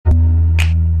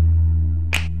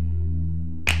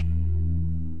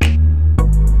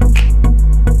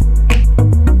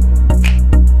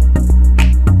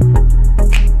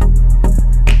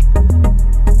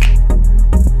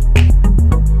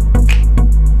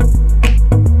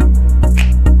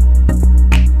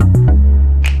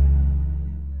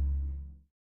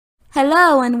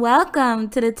Hello and welcome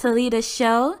to the Talita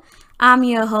Show. I'm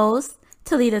your host,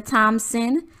 Talita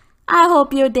Thompson. I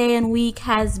hope your day and week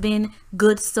has been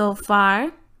good so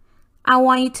far. I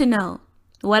want you to know,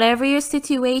 whatever your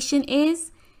situation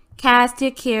is, cast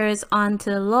your cares onto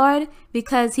the Lord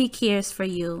because He cares for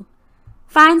you.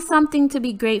 Find something to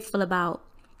be grateful about.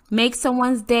 Make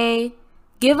someone's day,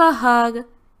 give a hug,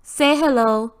 say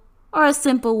hello, or a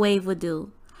simple wave would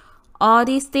do. All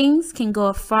these things can go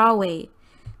a far way,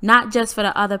 not just for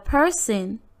the other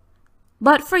person,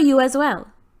 but for you as well.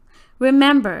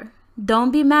 Remember, don't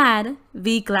be mad,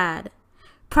 be glad.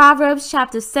 Proverbs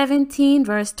chapter 17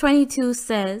 verse 22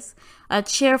 says, "A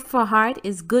cheerful heart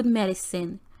is good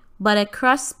medicine, but a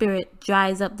crushed spirit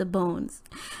dries up the bones."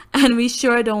 And we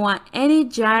sure don't want any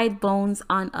dried bones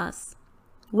on us.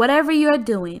 Whatever you're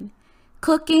doing,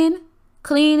 cooking,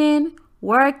 cleaning,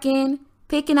 working,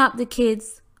 picking up the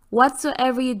kids,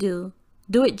 whatsoever you do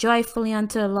it joyfully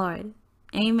unto the Lord.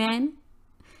 Amen.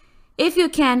 If you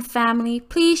can, family,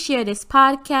 please share this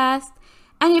podcast.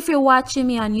 And if you're watching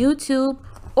me on YouTube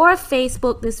or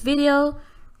Facebook this video,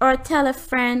 or tell a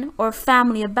friend or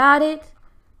family about it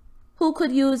who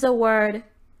could use a word,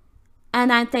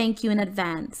 and I thank you in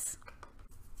advance.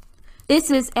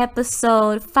 This is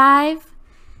episode 5,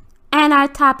 and our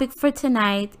topic for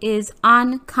tonight is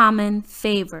uncommon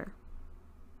favor.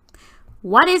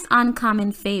 What is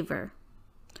uncommon favor?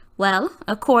 Well,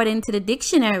 according to the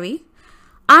dictionary,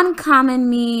 uncommon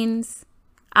means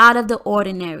out of the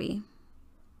ordinary,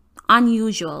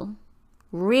 unusual,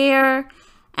 rare,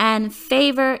 and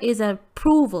favor is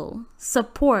approval,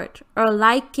 support, or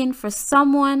liking for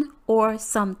someone or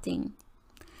something.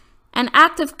 An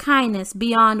act of kindness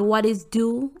beyond what is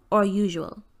due or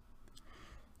usual.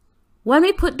 When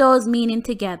we put those meaning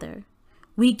together,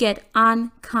 we get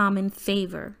uncommon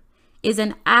favor. Is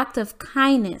an act of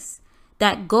kindness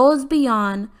that goes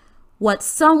beyond what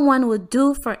someone would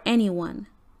do for anyone,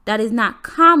 that is not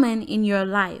common in your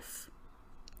life.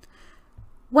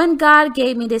 When God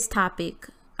gave me this topic,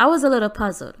 I was a little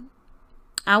puzzled.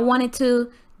 I wanted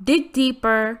to dig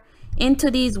deeper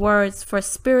into these words for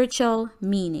spiritual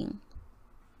meaning.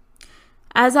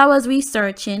 As I was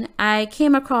researching, I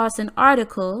came across an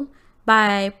article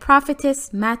by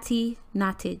prophetess Matti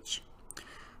Nattij.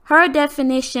 Her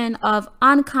definition of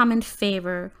uncommon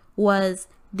favor was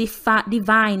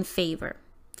divine favor,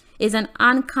 is an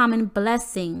uncommon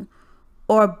blessing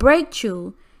or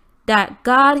breakthrough that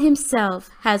God Himself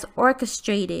has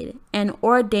orchestrated and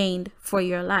ordained for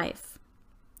your life.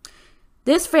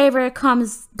 This favor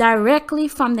comes directly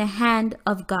from the hand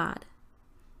of God.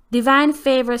 Divine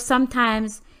favor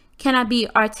sometimes cannot be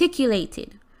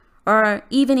articulated or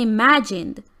even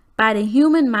imagined by the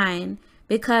human mind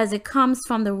because it comes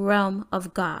from the realm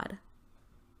of God.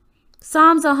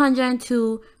 Psalms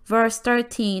 102 verse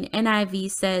 13 NIV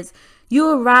says, "You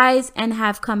arise and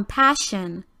have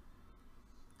compassion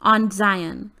on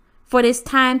Zion, for it is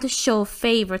time to show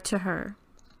favor to her.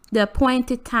 The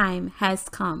appointed time has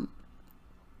come."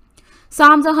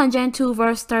 Psalms 102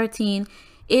 verse 13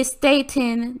 is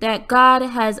stating that God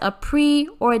has a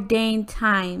preordained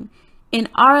time in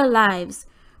our lives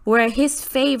where His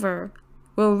favor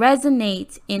will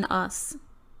resonate in us,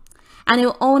 and it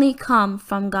will only come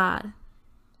from God.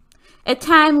 A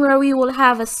time where we will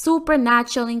have a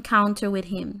supernatural encounter with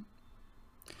Him.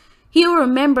 He will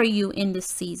remember you in this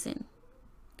season.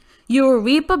 You will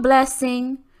reap a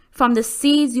blessing from the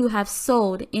seeds you have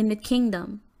sowed in the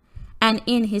kingdom and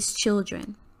in His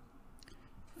children.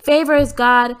 Favor is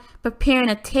God preparing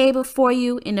a table for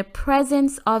you in the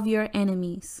presence of your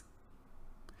enemies.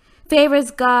 Favor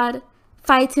is God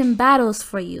fighting battles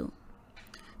for you,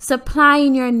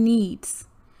 supplying your needs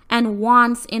and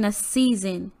wants in a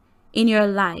season in your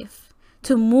life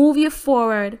to move you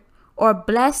forward or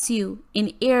bless you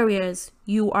in areas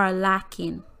you are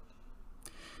lacking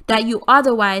that you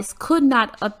otherwise could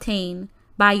not obtain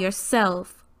by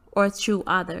yourself or through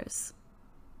others.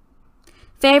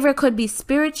 Favor could be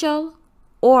spiritual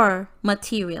or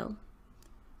material.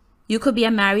 You could be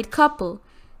a married couple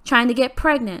trying to get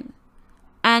pregnant,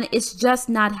 and it's just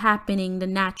not happening the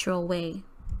natural way.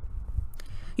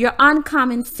 Your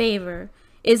uncommon favor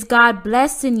is God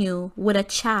blessing you with a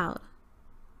child.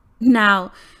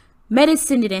 Now,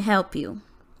 medicine didn't help you.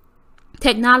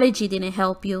 Technology didn't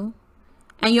help you.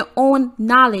 And your own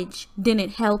knowledge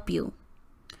didn't help you.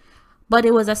 But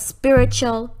it was a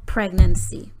spiritual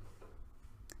pregnancy.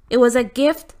 It was a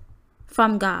gift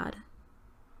from God.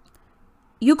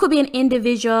 You could be an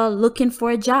individual looking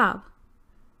for a job.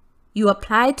 You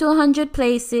applied to 100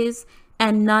 places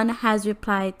and none has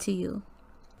replied to you.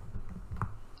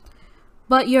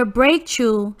 But your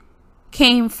breakthrough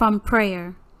came from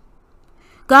prayer.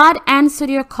 God answered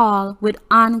your call with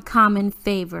uncommon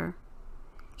favor.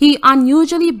 He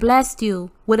unusually blessed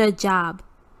you with a job.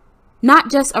 Not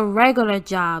just a regular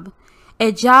job,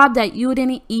 a job that you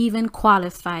didn't even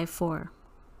qualify for.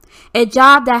 A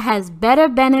job that has better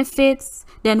benefits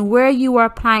than where you were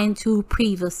applying to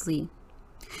previously.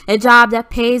 A job that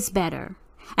pays better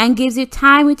and gives you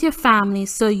time with your family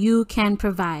so you can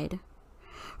provide.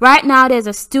 Right now, there's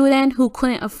a student who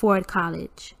couldn't afford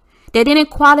college. They didn't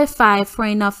qualify for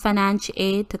enough financial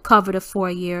aid to cover the 4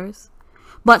 years.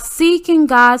 But seeking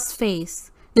God's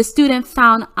face, the student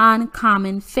found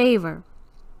uncommon favor.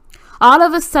 All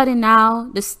of a sudden now,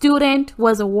 the student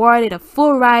was awarded a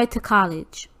full ride to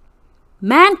college.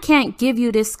 Man can't give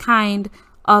you this kind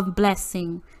of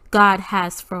blessing God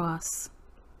has for us.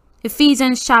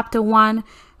 Ephesians chapter 1,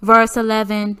 verse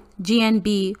 11,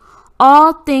 GNB,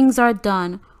 all things are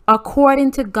done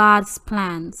according to God's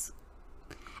plans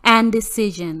and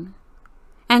decision.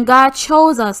 And God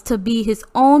chose us to be his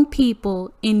own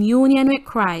people in union with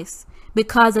Christ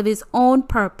because of his own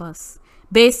purpose,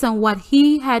 based on what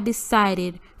he had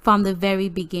decided from the very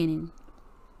beginning.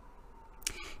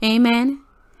 Amen.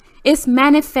 It's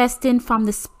manifesting from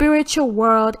the spiritual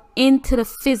world into the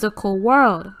physical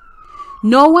world.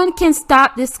 No one can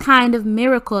stop this kind of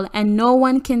miracle, and no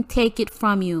one can take it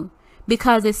from you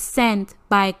because it's sent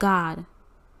by God.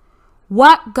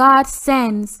 What God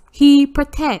sends, he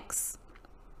protects.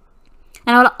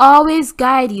 And I will always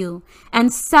guide you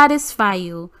and satisfy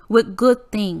you with good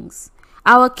things.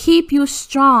 I will keep you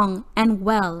strong and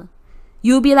well.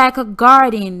 You'll be like a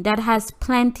garden that has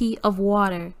plenty of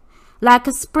water, like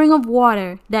a spring of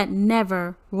water that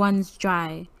never runs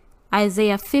dry.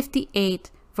 Isaiah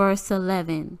 58, verse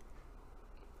 11.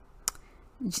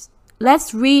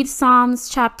 Let's read Psalms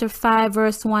chapter 5,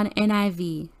 verse 1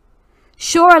 NIV.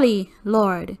 Surely,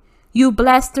 Lord, you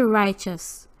bless the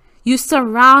righteous. You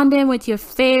surround them with your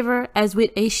favor as with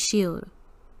a shield.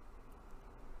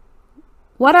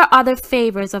 What are other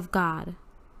favors of God?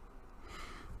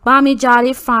 Bami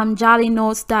Jolly from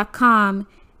jollynotes.com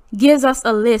gives us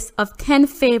a list of 10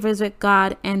 favors with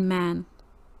God and man.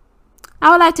 I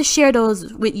would like to share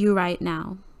those with you right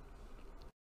now.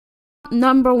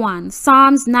 Number 1,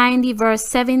 Psalms 90 verse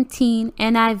 17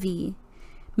 NIV.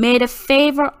 May the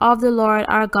favor of the Lord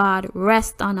our God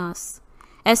rest on us.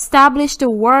 Establish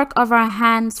the work of our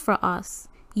hands for us.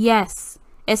 Yes,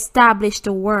 establish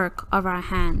the work of our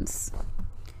hands.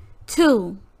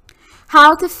 2.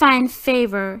 How to find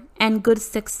favor and good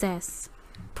success.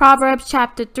 Proverbs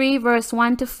chapter 3 verse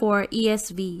 1 to 4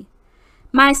 ESV.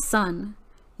 My son,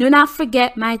 do not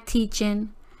forget my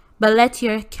teaching, but let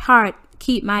your heart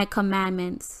keep my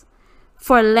commandments.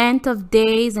 For length of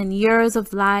days and years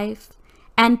of life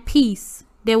and peace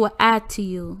they will add to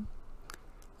you.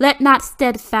 Let not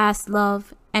steadfast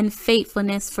love and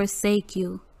faithfulness forsake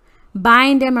you.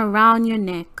 Bind them around your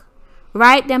neck.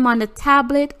 Write them on the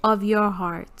tablet of your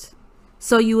heart,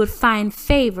 so you would find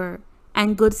favor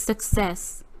and good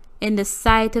success in the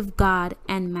sight of God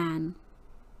and man.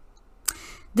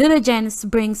 Diligence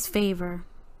brings favor.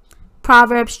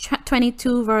 Proverbs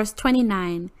 22 verse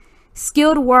 29.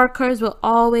 Skilled workers will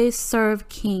always serve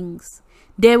kings.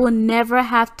 They will never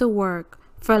have to work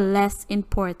for less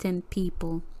important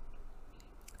people.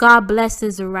 God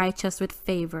blesses the righteous with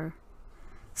favor.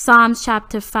 Psalms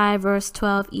chapter 5 verse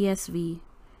 12 ESV.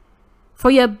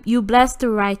 For you bless the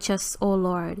righteous, O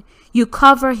Lord. You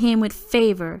cover him with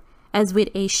favor as with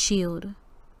a shield.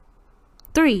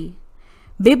 3.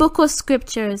 Biblical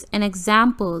scriptures and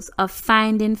examples of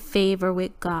finding favor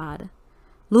with God.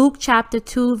 Luke chapter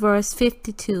 2 verse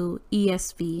 52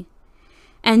 ESV.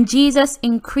 And Jesus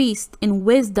increased in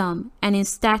wisdom and in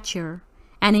stature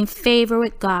and in favor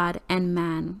with God and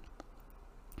man.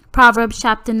 Proverbs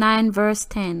chapter 9 verse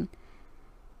 10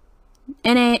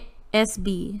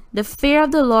 NASB. The fear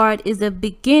of the Lord is the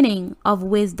beginning of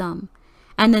wisdom,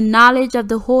 and the knowledge of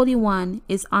the Holy One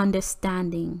is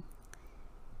understanding.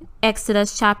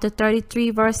 Exodus chapter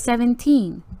 33 verse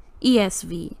 17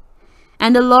 ESV.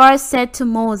 And the Lord said to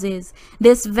Moses,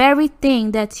 this very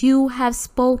thing that you have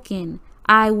spoken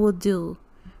I will do,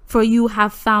 for you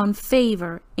have found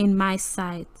favor in my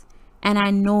sight, and I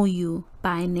know you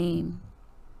by name.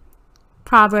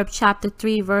 Proverbs chapter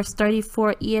 3 verse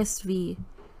 34 ESV.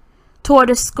 Toward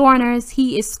the scorners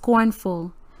he is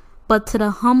scornful, but to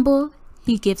the humble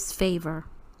he gives favor.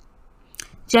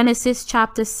 Genesis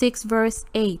chapter 6 verse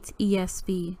 8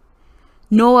 ESV.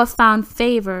 Noah found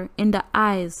favor in the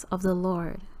eyes of the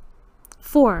Lord.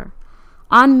 4.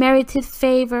 Unmerited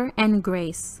favor and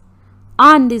grace.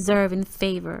 Undeserving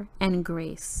favor and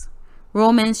grace.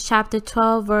 Romans chapter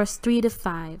 12 verse 3 to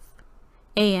 5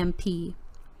 AMP.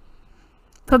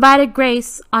 For by the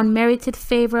grace, unmerited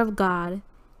favor of God,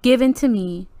 given to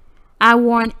me, I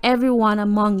warn everyone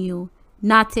among you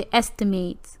not to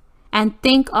estimate and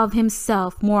think of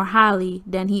himself more highly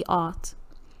than he ought,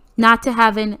 not to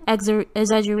have an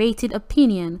exaggerated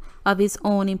opinion of his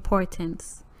own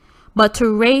importance, but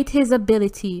to rate his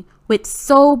ability with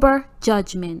sober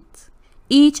judgment,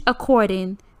 each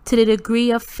according to the degree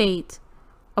of faith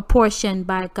apportioned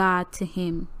by God to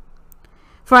him.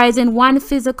 For as in one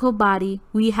physical body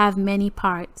we have many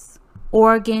parts,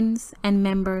 organs, and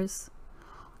members,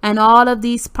 and all of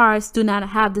these parts do not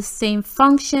have the same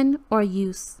function or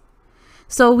use.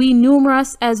 So we,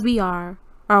 numerous as we are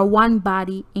one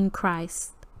body in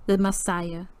Christ, the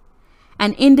Messiah,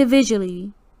 and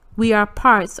individually we are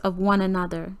parts of one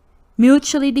another,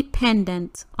 mutually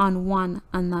dependent on one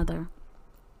another.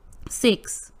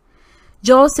 6.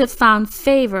 Joseph found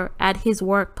favor at his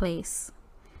workplace.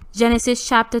 Genesis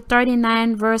chapter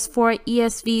 39 verse 4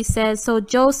 ESV says, So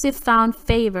Joseph found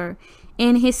favor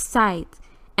in his sight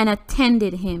and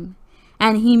attended him,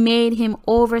 and he made him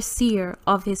overseer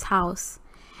of his house,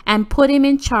 and put him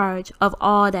in charge of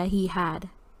all that he had.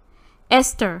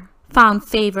 Esther found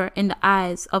favor in the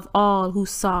eyes of all who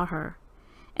saw her.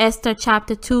 Esther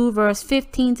chapter 2 verse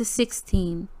 15 to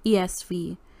 16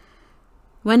 ESV.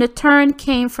 When the turn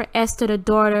came for Esther, the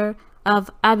daughter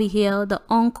of Abihail, the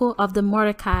uncle of the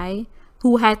Mordecai,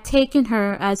 who had taken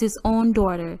her as his own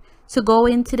daughter, to go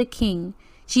into the king,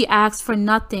 she asked for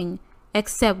nothing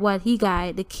except what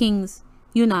Hegai, the king's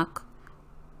eunuch,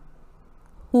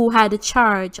 who had the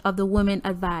charge of the women,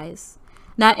 advised.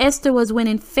 Now Esther was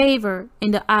winning favor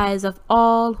in the eyes of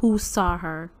all who saw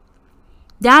her.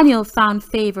 Daniel found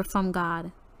favor from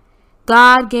God.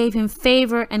 God gave him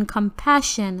favor and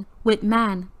compassion with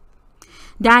man.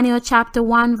 Daniel chapter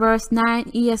 1 verse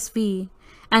 9 ESV.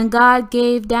 And God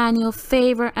gave Daniel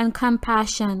favor and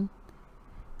compassion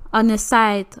on the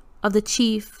sight of the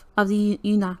chief of the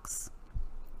eunuchs.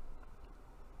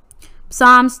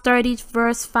 Psalms 30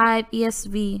 verse 5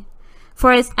 ESV.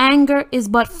 For his anger is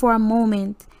but for a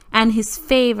moment, and his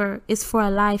favor is for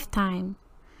a lifetime.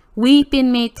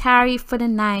 Weeping may tarry for the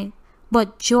night,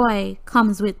 but joy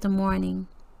comes with the morning.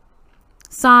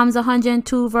 Psalms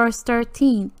 102 verse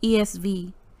 13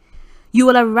 ESV. You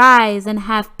will arise and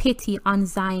have pity on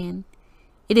Zion.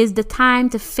 It is the time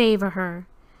to favor her.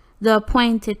 The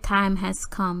appointed time has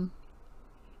come.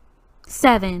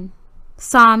 7.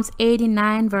 Psalms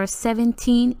 89 verse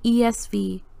 17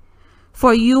 ESV.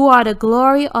 For you are the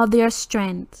glory of their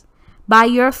strength. By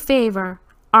your favor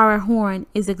our horn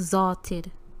is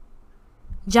exalted.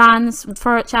 John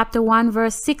chapter 1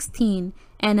 verse 16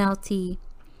 NLT.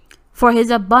 For his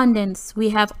abundance we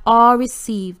have all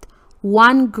received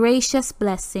one gracious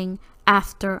blessing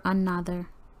after another.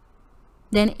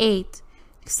 Then 8.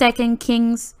 2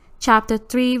 Kings chapter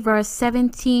 3 verse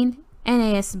 17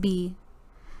 NASB.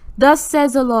 Thus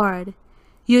says the Lord,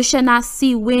 you shall not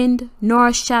see wind,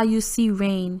 nor shall you see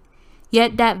rain,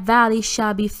 yet that valley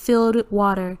shall be filled with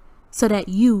water, so that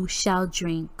you shall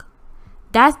drink.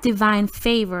 That's divine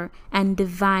favor and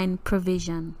divine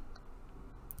provision.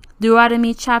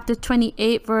 Deuteronomy chapter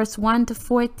 28 verse 1 to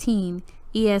 14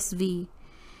 ESV.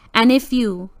 And if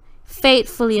you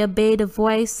faithfully obey the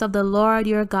voice of the Lord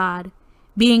your God,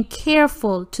 being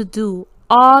careful to do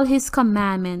all his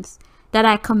commandments that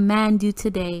I command you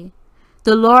today,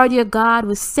 the Lord your God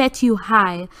will set you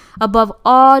high above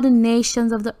all the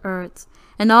nations of the earth,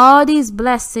 and all these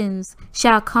blessings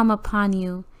shall come upon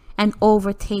you and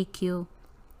overtake you,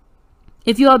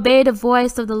 if you obey the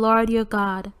voice of the Lord your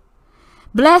God.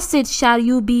 Blessed shall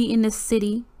you be in the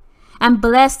city, and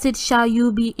blessed shall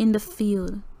you be in the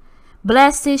field.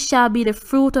 Blessed shall be the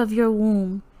fruit of your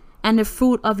womb, and the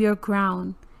fruit of your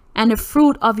ground, and the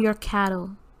fruit of your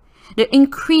cattle, the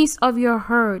increase of your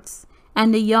herds,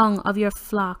 and the young of your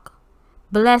flock.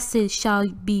 Blessed shall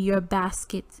be your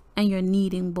basket and your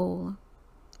kneading bowl.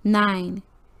 9.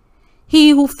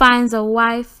 He who finds a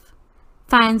wife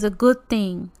finds a good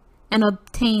thing and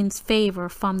obtains favor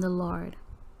from the Lord.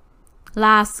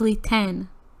 Lastly, 10.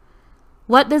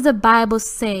 What does the Bible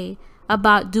say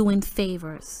about doing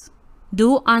favors?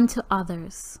 Do unto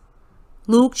others.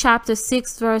 Luke chapter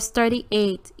 6 verse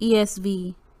 38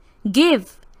 ESV.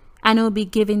 Give, and it will be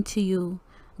given to you.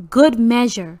 Good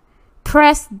measure,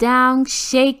 pressed down,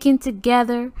 shaken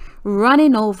together,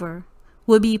 running over,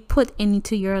 will be put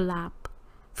into your lap.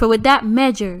 For with that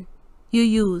measure you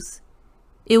use,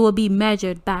 it will be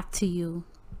measured back to you.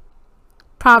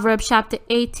 Proverbs chapter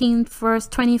 18 verse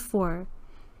 24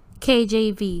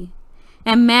 KJV.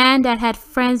 A man that had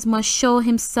friends must show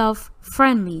himself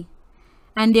friendly,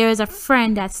 and there is a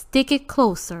friend that sticketh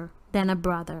closer than a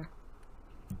brother.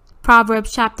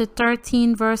 Proverbs chapter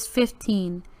 13 verse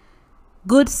 15.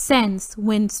 Good sense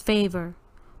wins favor,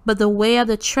 but the way of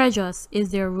the treacherous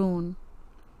is their ruin.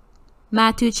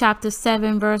 Matthew chapter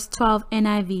 7 verse 12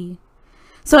 NIV.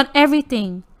 So in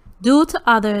everything, do to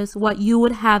others what you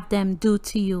would have them do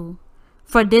to you,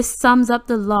 for this sums up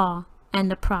the law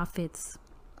and the prophets.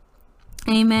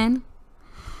 Amen.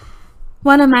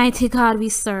 What a mighty God we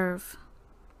serve.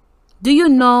 Do you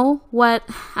know what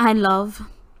I love?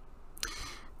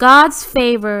 God's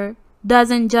favor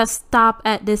doesn't just stop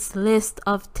at this list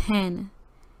of 10.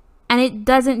 And it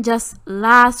doesn't just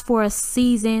last for a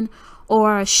season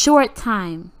or a short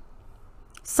time.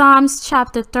 Psalms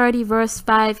chapter 30 verse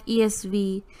 5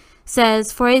 ESV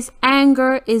says, "For his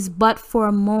anger is but for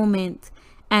a moment,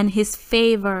 and his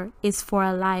favor is for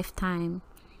a lifetime.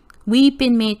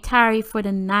 Weeping may tarry for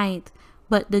the night,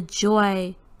 but the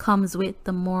joy comes with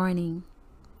the morning."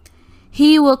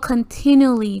 He will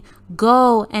continually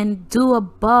go and do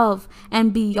above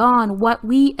and beyond what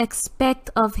we expect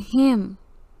of him.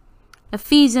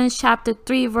 Ephesians chapter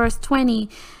 3 verse 20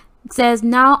 says,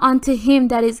 "Now unto him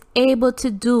that is able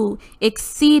to do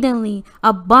exceedingly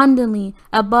abundantly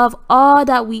above all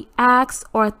that we ask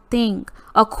or think,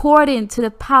 according to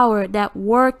the power that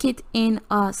worketh in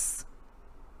us."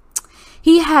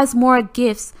 He has more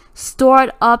gifts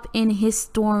stored up in his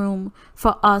storeroom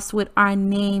for us with our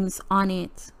names on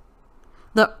it.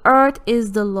 The earth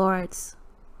is the Lord's.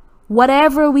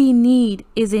 Whatever we need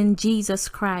is in Jesus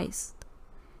Christ.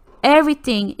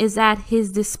 Everything is at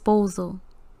his disposal.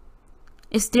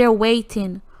 It's there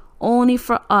waiting only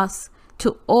for us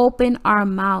to open our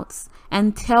mouths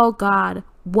and tell God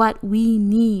what we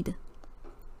need.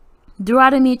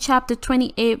 Deuteronomy chapter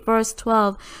 28 verse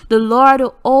 12, "The Lord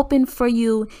will open for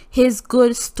you his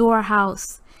good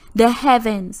storehouse, the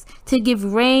heavens, to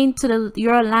give rain to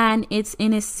your land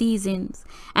in its seasons,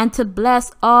 and to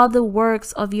bless all the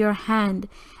works of your hand.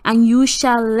 And you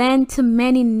shall lend to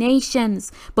many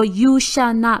nations, but you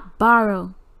shall not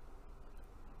borrow."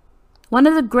 One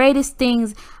of the greatest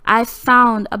things I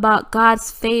found about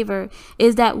God's favor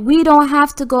is that we don't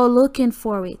have to go looking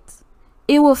for it.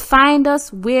 It will find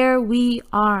us where we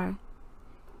are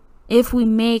if we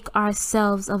make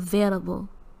ourselves available.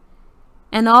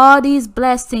 "And all these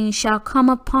blessings shall come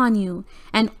upon you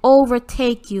and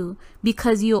overtake you,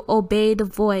 because you obey the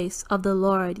voice of the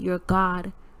Lord your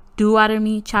God."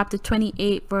 Deuteronomy chapter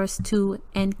 28 verse 2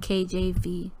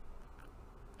 NKJV.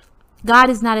 God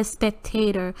is not a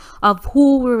spectator of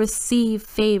who will receive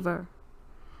favor.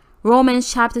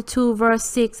 Romans chapter 2 verse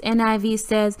 6 NIV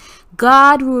says,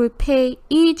 "God will repay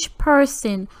each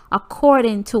person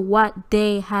according to what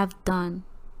they have done."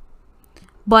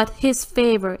 But his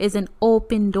favor is an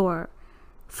open door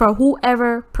for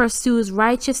whoever pursues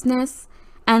righteousness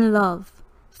and love,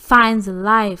 finds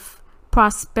life,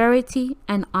 prosperity,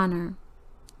 and honor.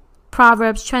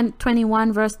 Proverbs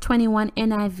 21 verse 21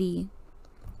 NIV.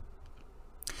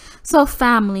 So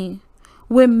family,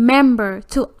 remember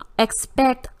to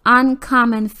expect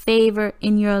uncommon favor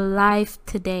in your life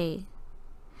today.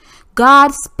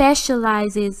 God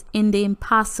specializes in the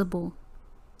impossible.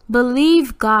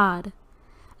 Believe God,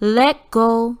 let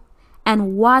go,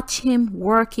 and watch him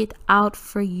work it out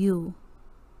for you.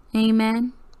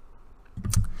 Amen.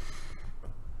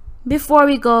 Before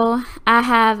we go, I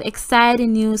have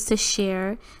exciting news to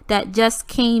share that just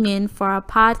came in for our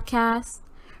podcast.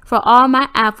 For all my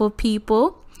Apple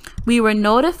people, we were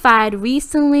notified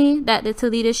recently that the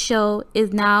Toledo Show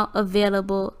is now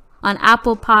available on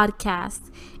Apple Podcasts,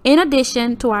 in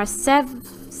addition to our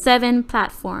seven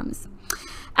platforms.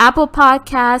 Apple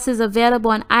Podcasts is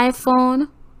available on iPhone,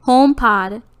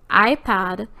 HomePod,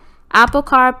 iPad, Apple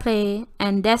CarPlay,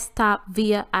 and desktop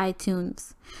via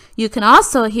iTunes. You can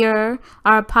also hear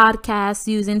our podcast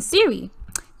using Siri.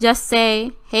 Just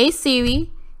say, "Hey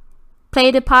Siri,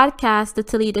 play the podcast, The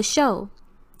Toledo Show."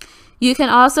 You can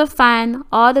also find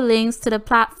all the links to the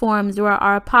platforms where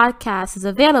our podcast is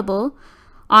available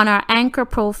on our Anchor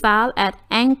profile at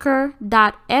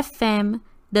anchor.fm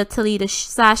the Toledo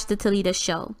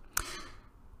Show.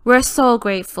 We're so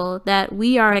grateful that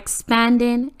we are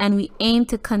expanding, and we aim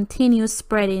to continue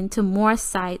spreading to more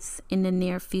sites in the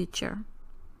near future.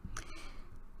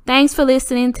 Thanks for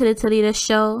listening to the Toledo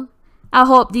Show. I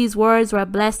hope these words were a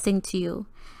blessing to you.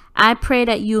 I pray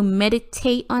that you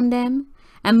meditate on them,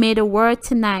 and may the word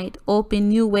tonight open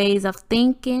new ways of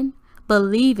thinking,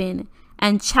 believing,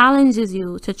 and challenges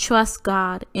you to trust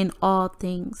God in all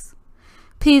things.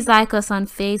 Please like us on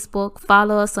Facebook,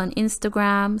 follow us on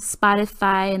Instagram,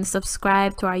 Spotify, and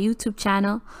subscribe to our YouTube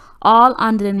channel, all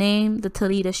under the name The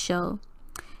Toledo Show,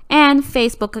 and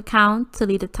Facebook account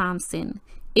Toledo Thompson,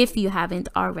 if you haven't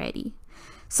already.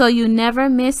 so you never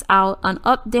miss out on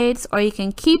updates, or you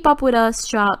can keep up with us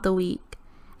throughout the week.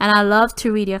 And I love to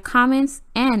read your comments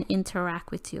and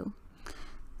interact with you.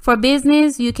 For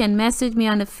business, you can message me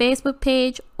on the Facebook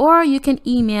page, or you can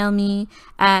email me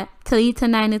at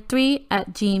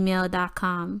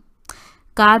talita93@gmail.com.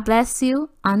 God bless you.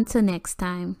 Until next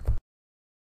time.